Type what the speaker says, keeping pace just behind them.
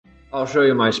I'll show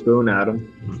you my spoon,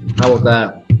 Adam. How about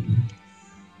that?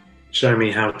 Show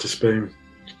me how to spoon.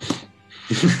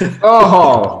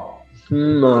 Oh,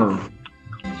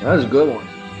 that was a good one.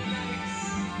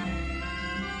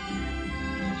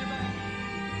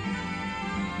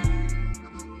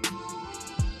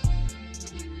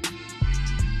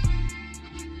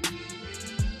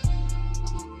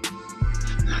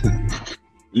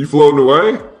 You floating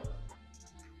away?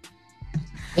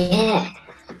 Yeah.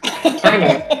 Kind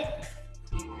of.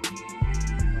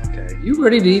 Okay, you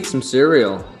ready to eat some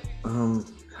cereal?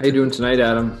 How you doing tonight,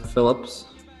 Adam Phillips?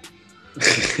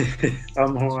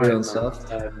 I'm all Cereal and right.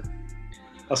 stuff.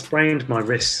 I sprained my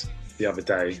wrist the other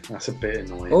day. That's a bit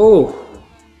annoying. Oh,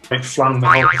 I flung the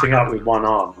whole thing up with one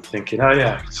arm, thinking, "Oh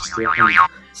yeah, I can just do it."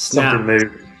 snap! Something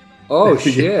moved. Oh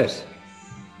shit!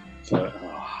 So,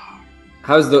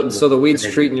 How's the weed's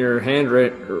treating your hand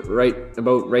right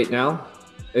now?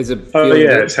 Is it? oh feeling yeah,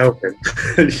 good? it's helping.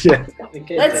 Yeah.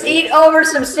 Let's eat over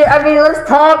some cereal. I mean, let's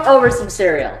talk over some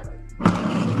cereal.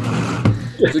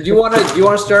 So do you want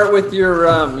to start with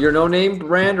your no name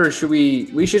brand, or should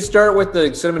we should start with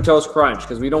the Cinnamon Toast Crunch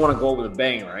because we don't want to go with a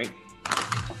bang, right?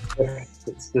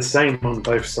 It's the same on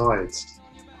both sides.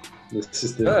 This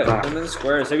is the Good. back. And then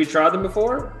squares. Have you tried them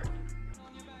before?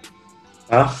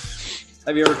 Huh?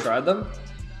 Have you ever tried them?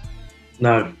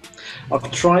 No,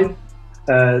 I've tried.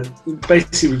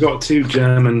 Basically, we've got two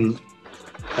German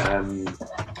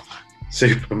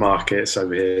supermarkets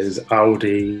over here. There's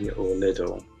Aldi or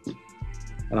Lidl,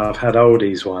 and I've had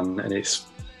Aldi's one, and it's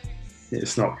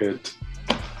not good.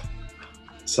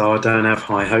 So I don't have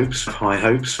high hopes. High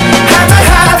hopes. High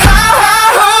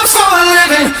hopes for a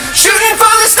living, shooting for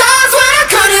the stars when I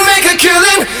couldn't make a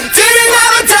killing. Didn't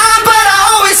have a dime, but I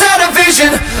always had a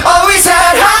vision. Always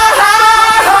had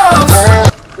high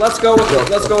hopes. Let's go with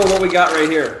what we got right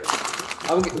here.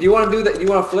 Do you want to do that? Do you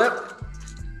want to flip?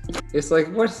 It's like,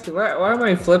 why am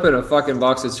I flipping a fucking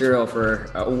box of cereal for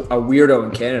a weirdo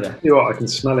in Canada? You know what? I can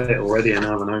smell it already, and I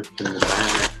haven't opened the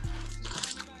bag.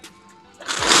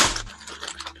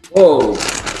 Whoa,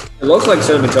 it looks like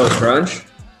Cinnamon Toast Crunch,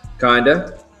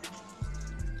 kinda.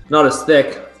 Not as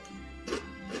thick.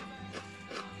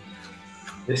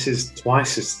 This is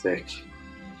twice as thick.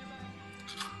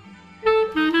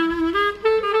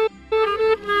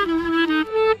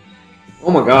 Oh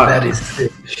my god. That is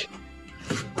thick.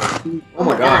 Oh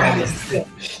my That god. is thick.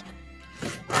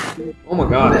 Oh my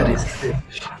god. That is thick.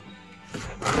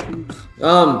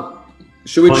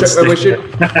 Should we check? Mine's We should.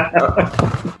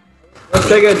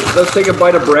 Let's take a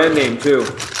bite of brand name too,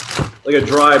 like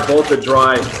both a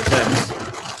dry attempts.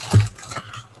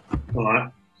 All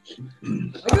right.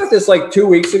 I got this like 2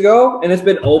 weeks ago, and it's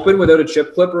been open without a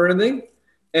chip clip or anything,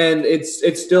 and it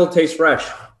still tastes fresh.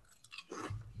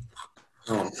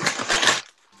 Oh,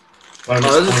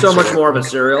 Oh, this is so much more of a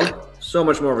cereal. So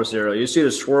much more of a cereal. You see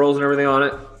the swirls and everything on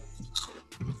it.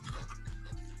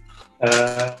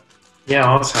 Yeah,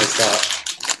 I'll taste that.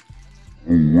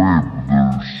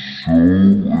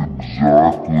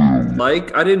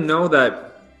 Like, I didn't know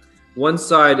that one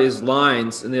side is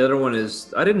lines and the other one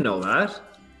is. I didn't know that.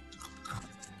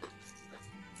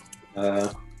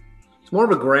 It's more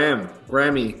of a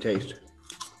Grammy taste.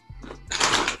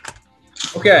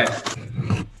 Okay.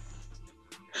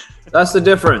 That's the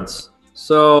difference.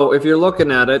 So if you're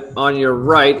looking at it, on your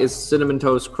right is Cinnamon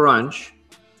Toast Crunch,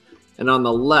 and on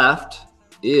the left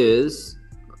is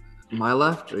my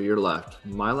left or your left?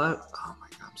 My left? Oh my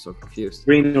god, I'm so confused.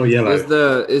 Green or yellow? Is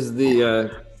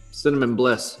the Cinnamon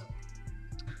Bliss.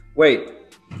 Wait,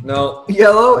 no.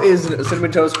 Yellow is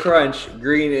Cinnamon Toast Crunch.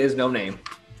 Green is no name.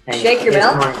 Shake your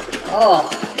mouth. Oh.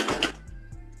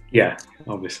 Yeah,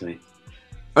 obviously.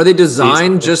 Are they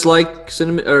designed just like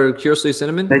cinnamon or Curiously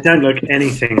Cinnamon? They don't look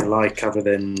anything alike other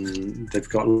than they've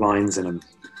got lines in them.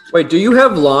 Wait, do you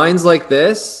have lines like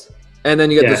this? And then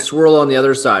you get Yeah. the swirl on the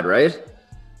other side, right?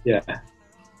 Yeah.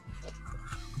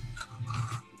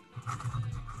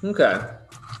 Okay.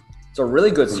 It's a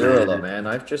really good cereal though, man.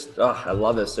 I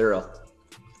love this cereal.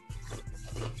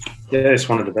 Yeah, it's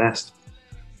one of the best.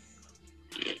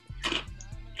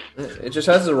 It just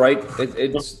has the right,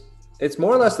 it's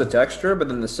more or less the texture, but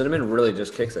then the cinnamon really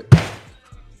just kicks it.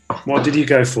 What did you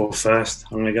go for first?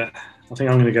 I think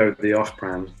I'm gonna go with the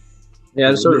off-brand.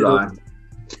 Yeah, so did I.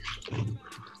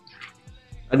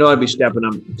 I know I'd be stepping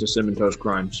up to Cinnamon Toast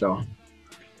Crunch, so.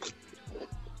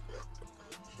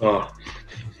 Oh,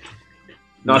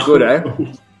 Not good, eh?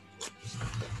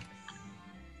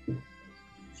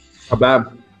 How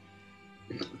bad?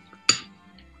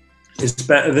 it's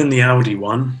better than the Aldi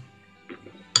one,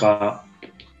 but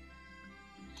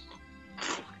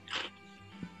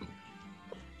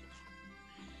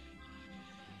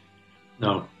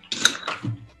no.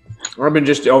 I've been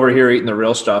just over here eating the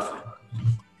real stuff.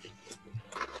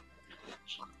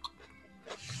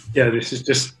 Yeah, this is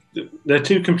just, they're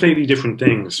two completely different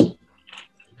things.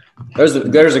 There's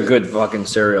a good fucking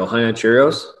cereal. Honey Nut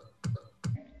Cheerios.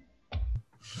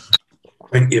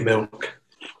 Drink your milk.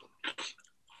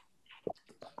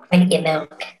 Drink your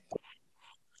milk.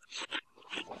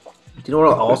 Do you know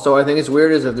what also I think is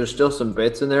weird is if there's still some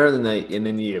bits in there, and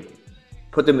then you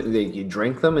put them, you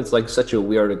drink them. It's like such a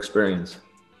weird experience.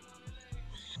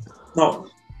 Not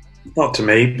to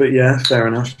me, but yeah, fair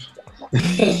enough.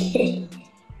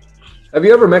 Have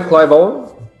you ever met Clive Owen?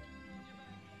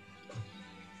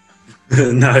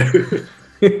 No.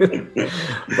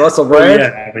 Russell Well, Brand?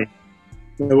 yeah, I mean,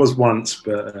 there was once,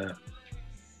 but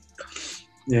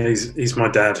yeah, he's my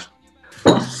dad.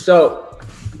 So,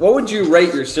 what would you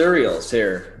rate your cereals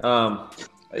here? How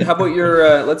about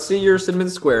your, let's see your cinnamon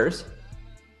squares.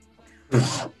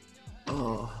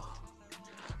 Oh.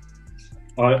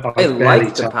 I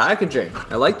like the packaging.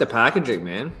 I like the packaging,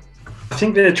 man. I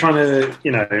think they're trying to,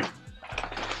 you know,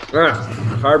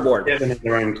 Cardboard. get them in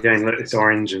their own game. Like it's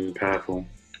orange and purple.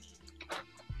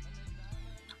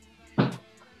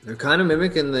 They're kind of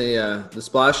mimicking the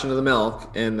splashing of the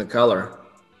milk and the color.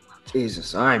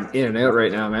 Jesus, I'm in and out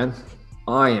right now, man.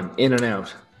 I am in and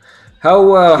out.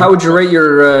 How would you rate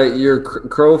your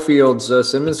Crowfield's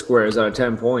cinnamon squares out of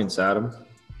 10 points, Adam?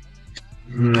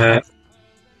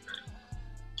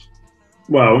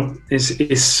 Well,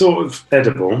 it's sort of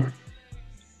edible.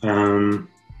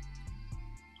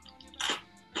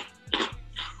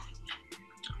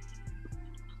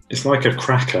 It's like a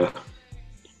cracker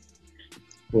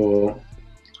or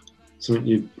something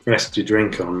you rest your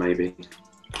drink on, maybe.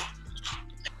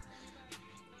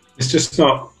 It's just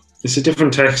not. It's a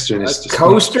different texture. And it's just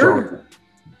coaster.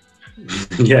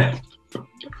 Yeah.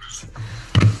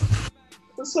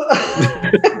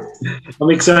 I'm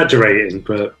exaggerating,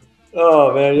 but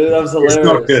Oh man, that was hilarious. it's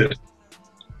not good.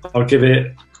 I'll give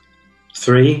it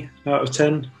 3 out of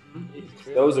 10.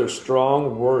 Those are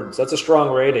strong words. That's a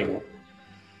strong rating.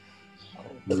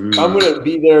 Mm. I'm gonna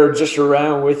be there just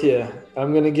around with you.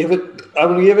 I'm gonna give it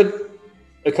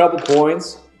a couple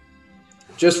points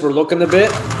just for looking a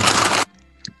bit.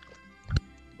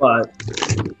 But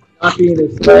not being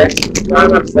as fresh,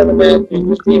 not enough cinnamon, and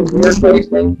just being weird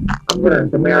tasting, I'm gonna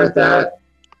demerit that.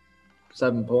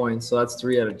 7 points, so that's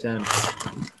 3 out of 10.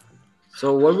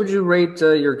 So what would you rate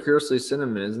your Curiously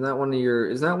Cinnamon? Is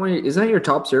that your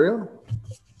top cereal?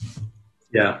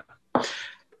 Yeah,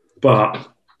 but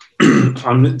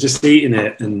I'm just eating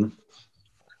it, and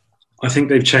I think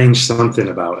they've changed something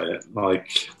about it.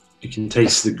 Like you can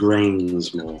taste the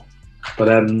grains more,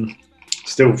 but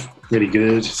still really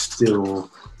good.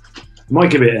 Still, I might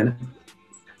give it an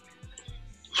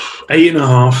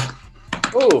 8.5.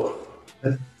 Oh.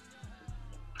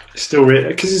 Still,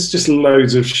 because it's just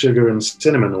loads of sugar and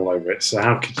cinnamon all over it. So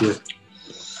how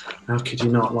could you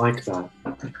not like that?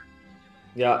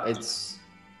 Yeah,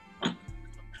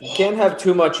 you can't have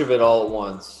too much of it all at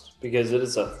once because it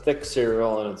is a thick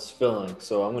cereal and it's filling.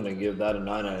 So I'm going to give that a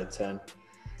 9 out of 10.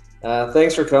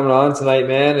 Thanks for coming on tonight,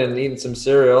 man, and eating some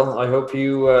cereal. I hope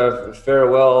you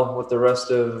fare well with the rest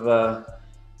of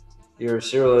your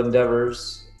cereal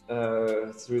endeavors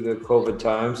through the COVID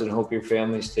times, and hope your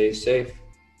family stays safe.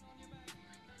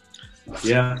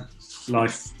 Yeah,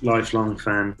 lifelong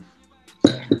fan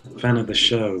of the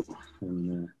show.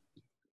 And,